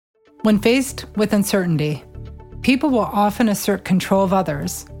When faced with uncertainty, people will often assert control of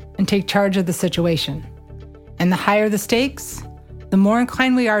others and take charge of the situation. And the higher the stakes, the more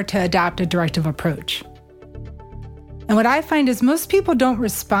inclined we are to adopt a directive approach. And what I find is most people don't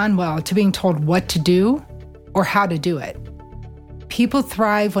respond well to being told what to do or how to do it. People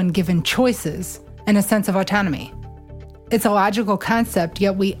thrive when given choices and a sense of autonomy. It's a logical concept,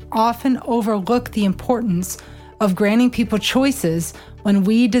 yet we often overlook the importance of granting people choices when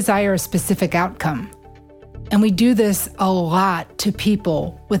we desire a specific outcome. And we do this a lot to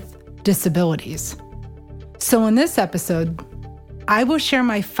people with disabilities. So in this episode, I will share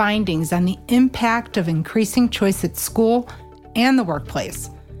my findings on the impact of increasing choice at school and the workplace.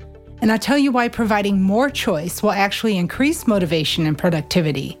 And I'll tell you why providing more choice will actually increase motivation and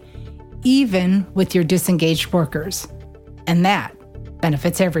productivity, even with your disengaged workers. And that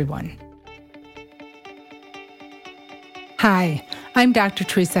benefits everyone. Hi, I'm Dr.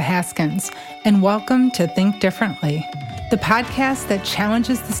 Teresa Haskins, and welcome to Think Differently, the podcast that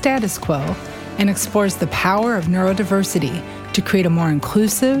challenges the status quo and explores the power of neurodiversity to create a more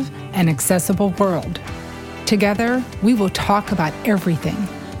inclusive and accessible world. Together, we will talk about everything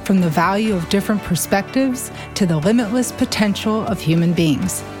from the value of different perspectives to the limitless potential of human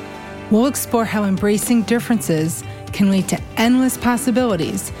beings. We'll explore how embracing differences can lead to endless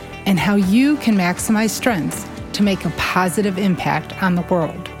possibilities and how you can maximize strengths to make a positive impact on the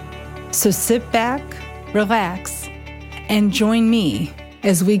world. So sit back, relax, and join me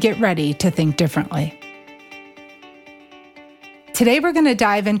as we get ready to think differently. Today, we're going to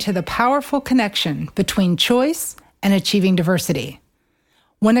dive into the powerful connection between choice and achieving diversity.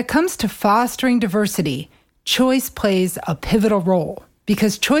 When it comes to fostering diversity, choice plays a pivotal role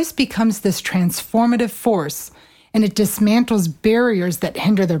because choice becomes this transformative force and it dismantles barriers that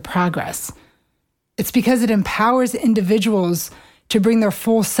hinder their progress. It's because it empowers individuals to bring their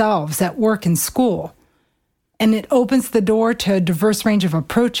full selves at work and school, and it opens the door to a diverse range of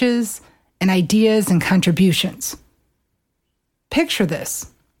approaches and ideas and contributions. Picture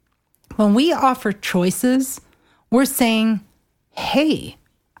this. When we offer choices, we're saying, hey,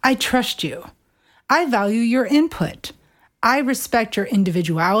 I trust you. I value your input. I respect your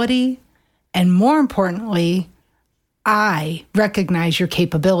individuality. And more importantly, I recognize your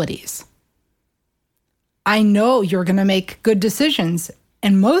capabilities. I know you're going to make good decisions.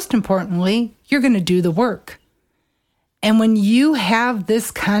 And most importantly, you're going to do the work. And when you have this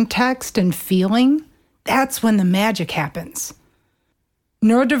context and feeling, that's when the magic happens.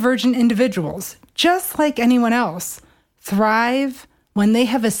 Neurodivergent individuals, just like anyone else, thrive when they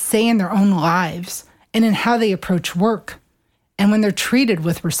have a say in their own lives and in how they approach work, and when they're treated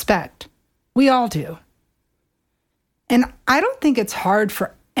with respect. We all do. And I don't think it's hard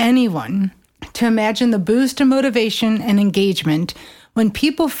for anyone to imagine the boost in motivation and engagement when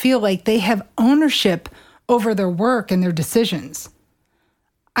people feel like they have ownership over their work and their decisions.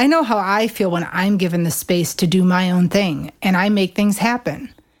 I know how I feel when I'm given the space to do my own thing and I make things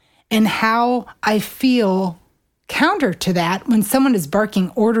happen, and how I feel counter to that when someone is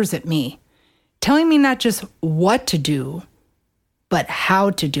barking orders at me, telling me not just what to do, but how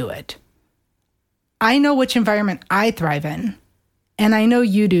to do it. I know which environment I thrive in, and I know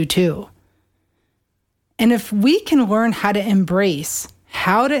you do too. And if we can learn how to embrace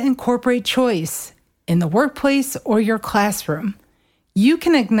how to incorporate choice in the workplace or your classroom, you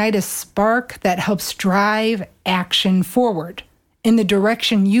can ignite a spark that helps drive action forward in the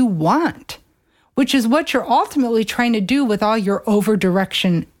direction you want, which is what you're ultimately trying to do with all your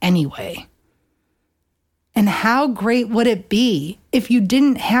over-direction anyway. And how great would it be if you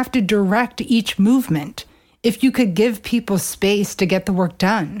didn't have to direct each movement, if you could give people space to get the work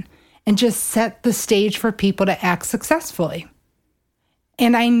done and just set the stage for people to act successfully?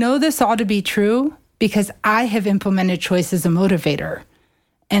 And I know this all to be true because I have implemented choice as a motivator,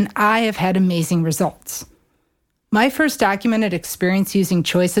 and I have had amazing results. My first documented experience using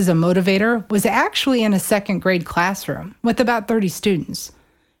choice as a motivator was actually in a second grade classroom with about 30 students.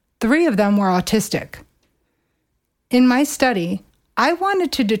 3 of them were autistic. In my study, I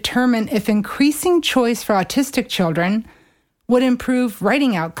wanted to determine if increasing choice for autistic children would improve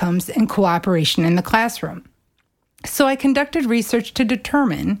writing outcomes and cooperation in the classroom. So I conducted research to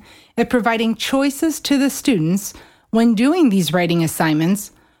determine if providing choices to the students when doing these writing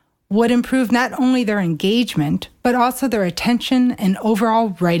assignments would improve not only their engagement, but also their attention and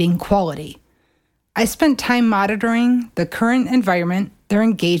overall writing quality. I spent time monitoring the current environment, their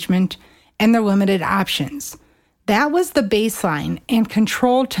engagement, and their limited options. That was the baseline and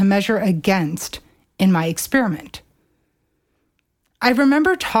control to measure against in my experiment. I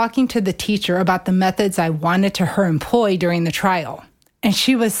remember talking to the teacher about the methods I wanted to her employ during the trial. and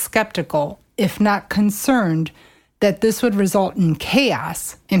she was skeptical, if not concerned, that this would result in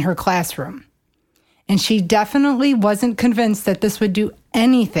chaos in her classroom. And she definitely wasn't convinced that this would do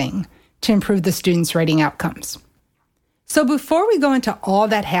anything to improve the students' writing outcomes. So before we go into all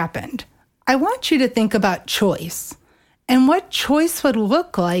that happened, I want you to think about choice and what choice would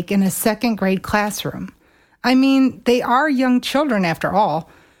look like in a second grade classroom. I mean, they are young children after all.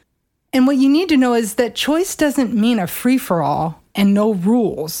 And what you need to know is that choice doesn't mean a free-for-all and no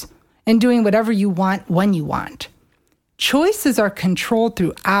rules and doing whatever you want when you want. Choices are controlled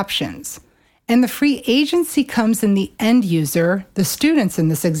through options, and the free agency comes in the end user, the students in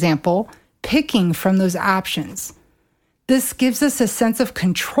this example, picking from those options. This gives us a sense of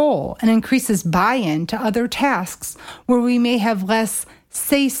control and increases buy-in to other tasks where we may have less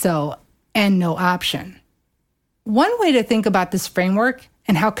say-so and no option. One way to think about this framework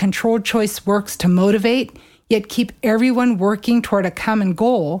and how controlled choice works to motivate, yet keep everyone working toward a common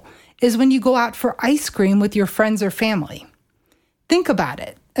goal, is when you go out for ice cream with your friends or family. Think about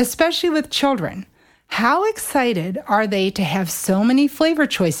it, especially with children. How excited are they to have so many flavor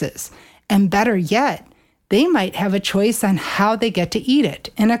choices? And better yet, they might have a choice on how they get to eat it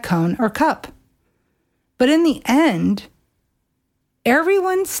in a cone or cup. But in the end,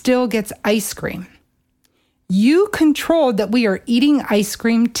 everyone still gets ice cream. You controlled that we are eating ice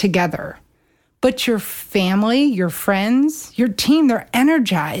cream together. But your family, your friends, your team, they're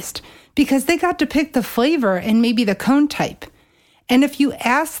energized because they got to pick the flavor and maybe the cone type. And if you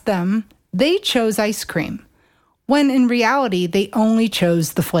ask them, they chose ice cream, when in reality, they only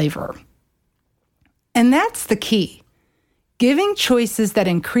chose the flavor. And that's the key. Giving choices that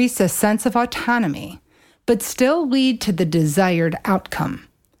increase a sense of autonomy, but still lead to the desired outcome.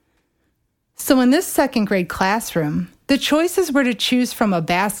 So in this second grade classroom, the choices were to choose from a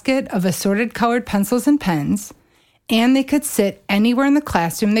basket of assorted colored pencils and pens, and they could sit anywhere in the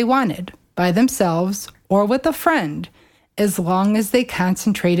classroom they wanted, by themselves or with a friend, as long as they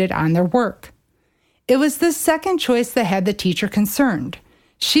concentrated on their work. It was this second choice that had the teacher concerned.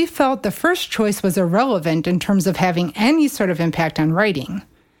 She felt the first choice was irrelevant in terms of having any sort of impact on writing,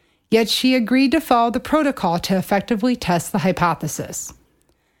 yet she agreed to follow the protocol to effectively test the hypothesis.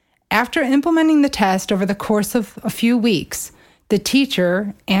 After implementing the test over the course of a few weeks, the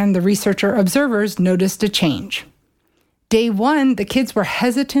teacher and the researcher observers noticed a change. Day one, the kids were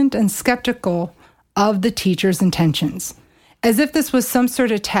hesitant and skeptical of the teacher's intentions, as if this was some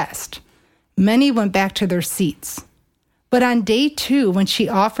sort of test. Many went back to their seats. But on day two, when she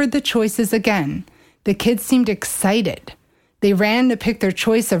offered the choices again, the kids seemed excited. They ran to pick their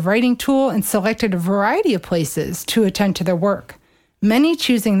choice of writing tool and selected a variety of places to attend to their work, many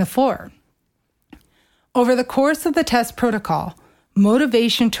choosing the floor. Over the course of the test protocol,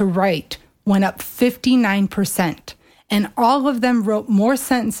 motivation to write went up 59%, and all of them wrote more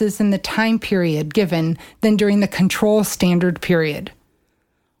sentences in the time period given than during the control standard period.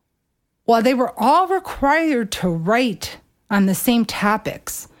 While they were all required to write on the same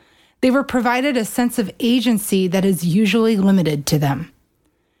topics, they were provided a sense of agency that is usually limited to them.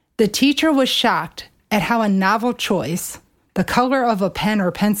 The teacher was shocked at how a novel choice, the color of a pen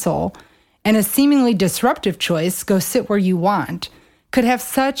or pencil, and a seemingly disruptive choice, go sit where you want, could have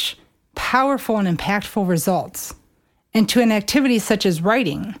such powerful and impactful results. And to an activity such as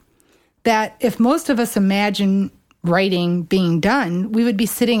writing, that if most of us imagine writing being done, we would be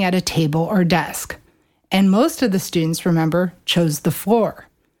sitting at a table or desk. And most of the students, remember, chose the floor.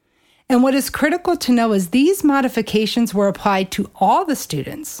 And what is critical to know is these modifications were applied to all the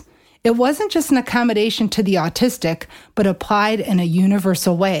students. It wasn't just an accommodation to the autistic, but applied in a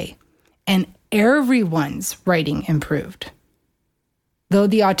universal way. And everyone's writing improved, though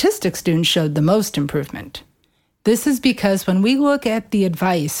the autistic students showed the most improvement. This is because when we look at the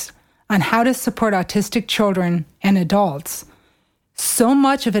advice on how to support autistic children and adults, so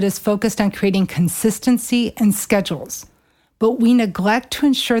much of it is focused on creating consistency and schedules. But we neglect to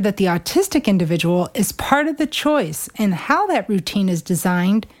ensure that the autistic individual is part of the choice in how that routine is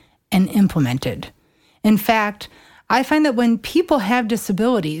designed and implemented. In fact, I find that when people have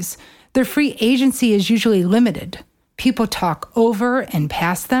disabilities, their free agency is usually limited. People talk over and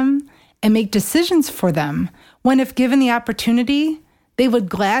past them and make decisions for them when, if given the opportunity, they would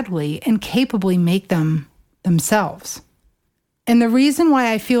gladly and capably make them themselves. And the reason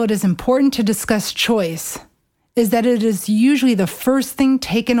why I feel it is important to discuss choice is that it is usually the first thing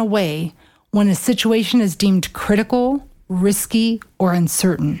taken away when a situation is deemed critical, risky, or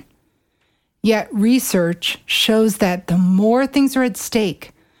uncertain. Yet research shows that the more things are at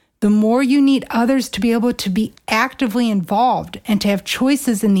stake, the more you need others to be able to be actively involved and to have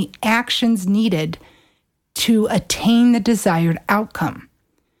choices in the actions needed to attain the desired outcome.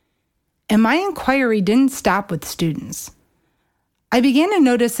 And my inquiry didn't stop with students. I began to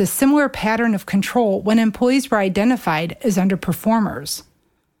notice a similar pattern of control when employees were identified as underperformers.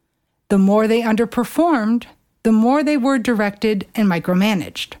 The more they underperformed, the more they were directed and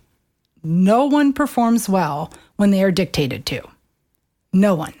micromanaged. No one performs well when they are dictated to.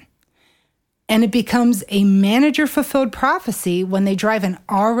 No one. And it becomes a manager-fulfilled prophecy when they drive an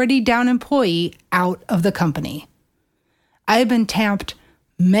already down employee out of the company. I have been tapped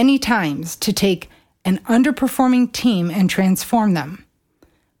many times to take an underperforming team and transform them.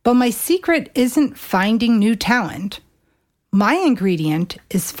 But my secret isn't finding new talent. My ingredient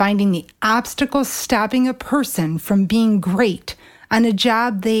is finding the obstacles stopping a person from being great on a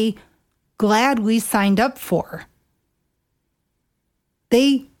job they gladly signed up for.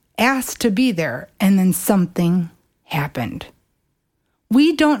 They asked to be there, and then something happened.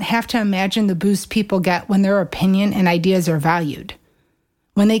 We don't have to imagine the boost people get when their opinion and ideas are valued,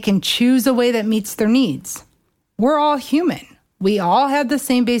 when they can choose a way that meets their needs. We're all human. We all have the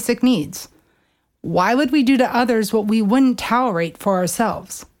same basic needs. Why would we do to others what we wouldn't tolerate for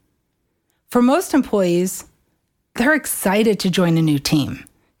ourselves? For most employees, they're excited to join a new team,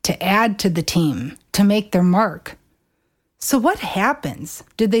 to add to the team, to make their mark. So what happens?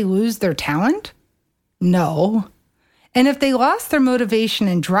 Did they lose their talent? No. And if they lost their motivation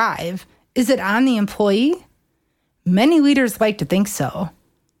and drive, is it on the employee? Many leaders like to think so.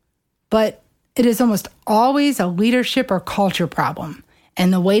 But it is almost always a leadership or culture problem.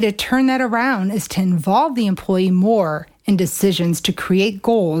 And the way to turn that around is to involve the employee more in decisions to create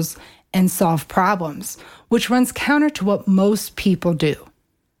goals and solve problems, which runs counter to what most people do.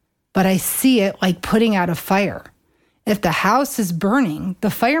 But I see it like putting out a fire. If the house is burning, the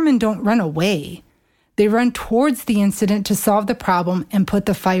firemen don't run away. They run towards the incident to solve the problem and put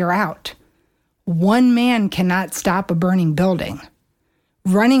the fire out. One man cannot stop a burning building.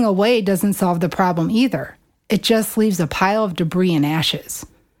 Running away doesn't solve the problem either. It just leaves a pile of debris and ashes.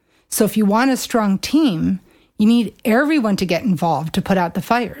 So if you want a strong team, you need everyone to get involved to put out the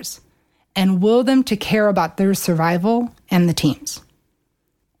fires and will them to care about their survival and the team's.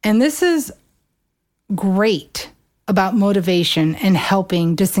 And this is great about motivation and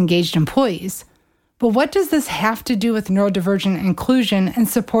helping disengaged employees. But what does this have to do with neurodivergent inclusion and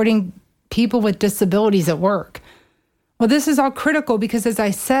supporting people with disabilities at work? Well, this is all critical because, as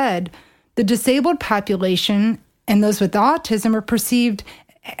I said, the disabled population and those with autism are perceived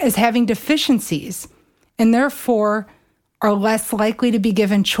as having deficiencies and therefore are less likely to be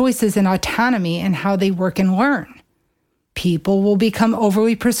given choices and autonomy in how they work and learn. People will become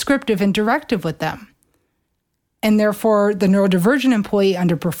overly prescriptive and directive with them. And therefore, the neurodivergent employee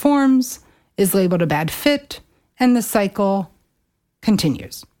underperforms, is labeled a bad fit, and the cycle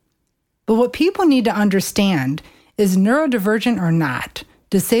continues. But what people need to understand is neurodivergent or not,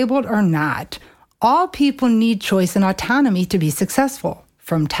 disabled or not, all people need choice and autonomy to be successful,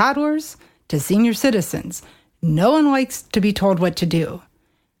 from toddlers to senior citizens. No one likes to be told what to do.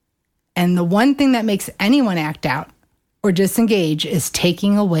 And the one thing that makes anyone act out or disengage is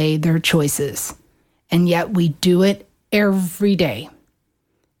taking away their choices. And yet we do it every day.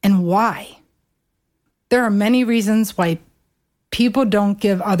 And why? There are many reasons why people don't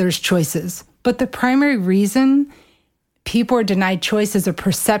give others choices, but the primary reason people are denied choice is a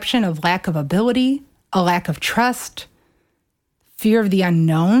perception of lack of ability, a lack of trust, fear of the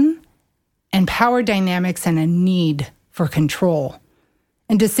unknown, and power dynamics and a need for control.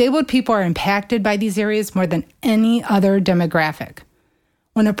 And disabled people are impacted by these areas more than any other demographic.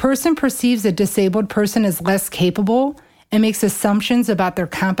 When a person perceives a disabled person as less capable and makes assumptions about their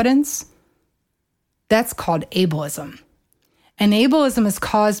competence, that's called ableism. And ableism is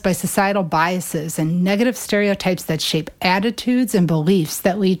caused by societal biases and negative stereotypes that shape attitudes and beliefs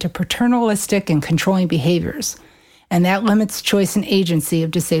that lead to paternalistic and controlling behaviors. And that limits choice and agency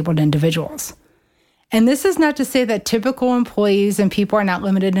of disabled individuals. And this is not to say that typical employees and people are not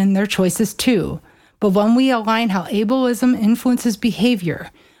limited in their choices too. But when we align how ableism influences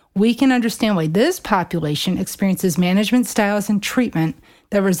behavior, we can understand why this population experiences management styles and treatment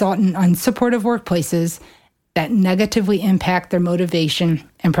that result in unsupportive workplaces that negatively impact their motivation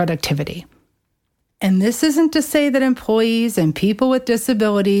and productivity. And this isn't to say that employees and people with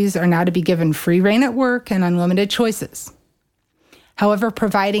disabilities are not to be given free rein at work and unlimited choices. However,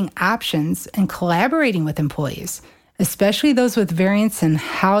 providing options and collaborating with employees, especially those with variance in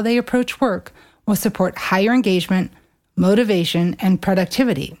how they approach work, will support higher engagement, motivation, and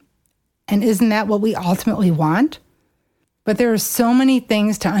productivity. And isn't that what we ultimately want? But there are so many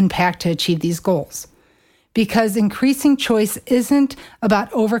things to unpack to achieve these goals. Because increasing choice isn't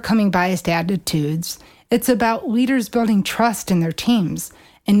about overcoming biased attitudes It's about leaders building trust in their teams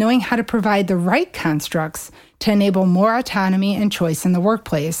and knowing how to provide the right constructs to enable more autonomy and choice in the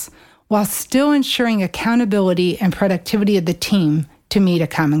workplace, while still ensuring accountability and productivity of the team to meet a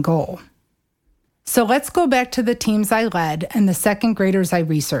common goal. So let's go back to the teams I led and the second graders I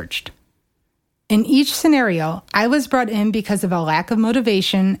researched. In each scenario, I was brought in because of a lack of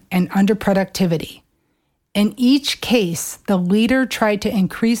motivation and underproductivity. In each case, the leader tried to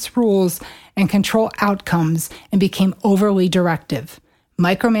increase rules and control outcomes and became overly directive,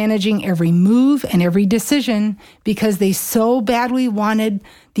 micromanaging every move and every decision because they so badly wanted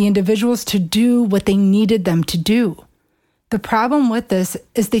the individuals to do what they needed them to do. The problem with this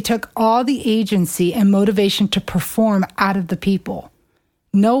is they took all the agency and motivation to perform out of the people.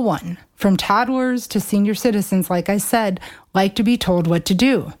 No one, from toddlers to senior citizens, like I said, like to be told what to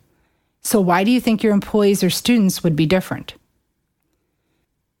do. So why do you think your employees or students would be different?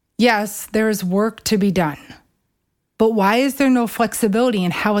 Yes, there is work to be done. But why is there no flexibility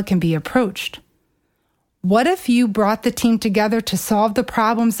in how it can be approached? What if you brought the team together to solve the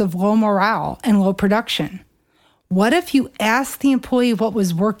problems of low morale and low production? What if you asked the employee what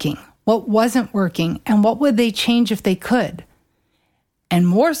was working, what wasn't working, and what would they change if they could? And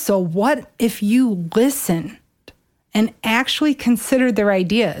more so, what if you listened and actually considered their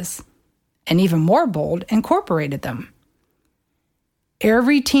ideas, and even more bold, incorporated them?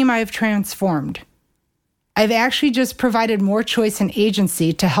 Every team I've transformed, I've actually just provided more choice and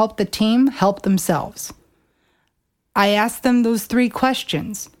agency to help the team help themselves. I asked them those 3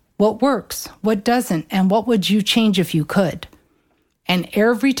 questions. What works? What doesn't? And what would you change if you could? And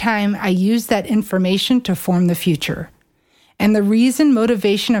every time I use that information to form the future. And the reason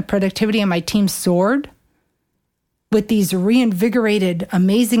motivation and productivity in my team soared with these reinvigorated,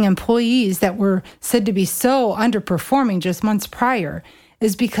 amazing employees that were said to be so underperforming just months prior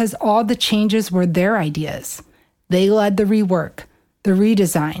is because all the changes were their ideas. They led the rework, the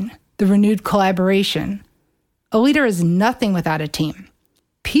redesign, the renewed collaboration. A leader is nothing without a team.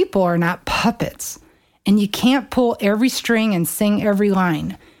 People are not puppets, and you can't pull every string and sing every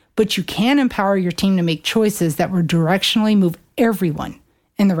line, but you can empower your team to make choices that will directionally move everyone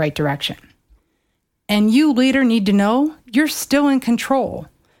in the right direction. And you, leader, need to know you're still in control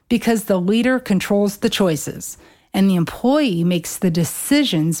because the leader controls the choices and the employee makes the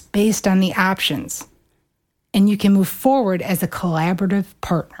decisions based on the options. And you can move forward as a collaborative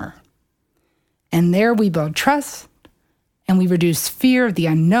partner. And there we build trust and we reduce fear of the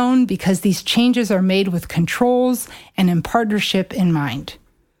unknown because these changes are made with controls and in partnership in mind.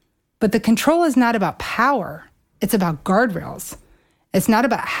 But the control is not about power. It's about guardrails. It's not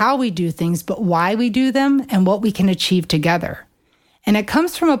about how we do things, but why we do them and what we can achieve together. And it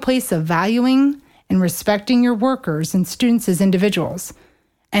comes from a place of valuing and respecting your workers and students as individuals,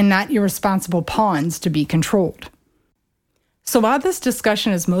 and not irresponsible pawns to be controlled. So while this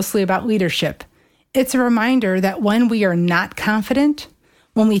discussion is mostly about leadership, it's a reminder that when we are not confident,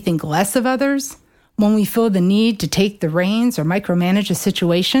 when we think less of others, when we feel the need to take the reins or micromanage a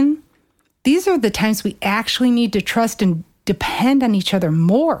situation, these are the times we actually need to trust and depend on each other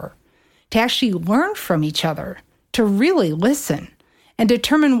more, to actually learn from each other, to really listen, and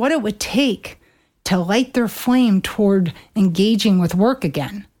determine what it would take to light their flame toward engaging with work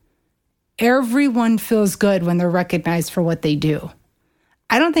again. Everyone feels good when they're recognized for what they do.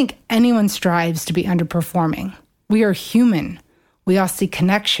 I don't think anyone strives to be underperforming. We are human. We all seek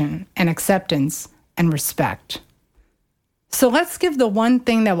connection and acceptance and respect. So let's give the one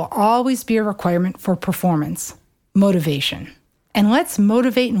thing that will always be a requirement for performance: motivation. And let's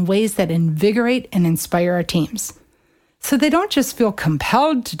motivate in ways that invigorate and inspire our teams, so they don't just feel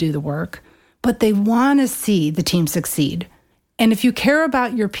compelled to do the work, but they want to see the team succeed. And if you care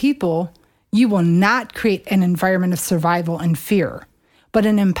about your people, you will not create an environment of survival and fear, but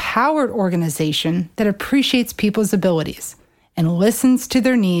an empowered organization that appreciates people's abilities and listens to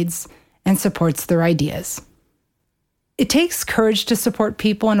their needs and supports their ideas. It takes courage to support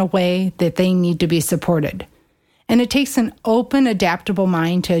people in a way that they need to be supported. And it takes an open, adaptable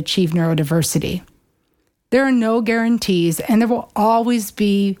mind to achieve neurodiversity. There are no guarantees, and there will always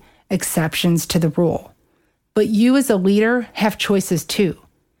be exceptions to the rule. But you as a leader have choices too.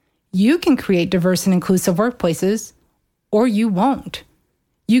 You can create diverse and inclusive workplaces, or you won't.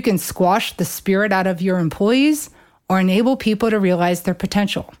 You can squash the spirit out of your employees or enable people to realize their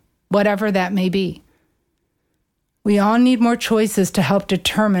potential, whatever that may be. We all need more choices to help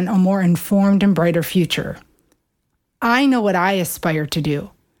determine a more informed and brighter future. I know what I aspire to do,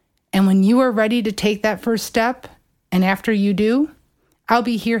 and when you are ready to take that first step, and after you do, I'll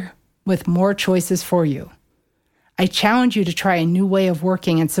be here with more choices for you. I challenge you to try a new way of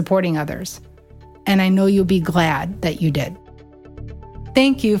working and supporting others. and I know you'll be glad that you did.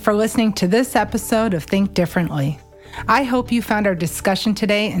 Thank you for listening to this episode of Think Differently. I hope you found our discussion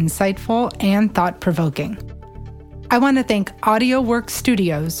today insightful and thought-provoking. I want to thank AudioWorks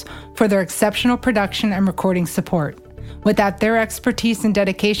Studios for their exceptional production and recording support. Without their expertise and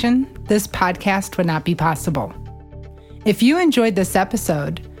dedication, this podcast would not be possible. If you enjoyed this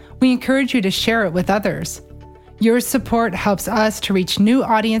episode, we encourage you to share it with others. Your support helps us to reach new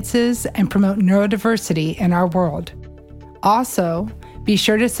audiences and promote neurodiversity in our world. Also, be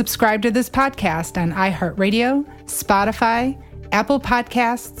sure to subscribe to this podcast on iHeartRadio, Spotify, Apple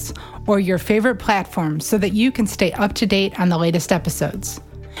Podcasts, or your favorite platform so that you can stay up to date on the latest episodes.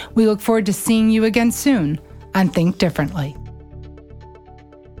 We look forward to seeing you again soon on Think Differently.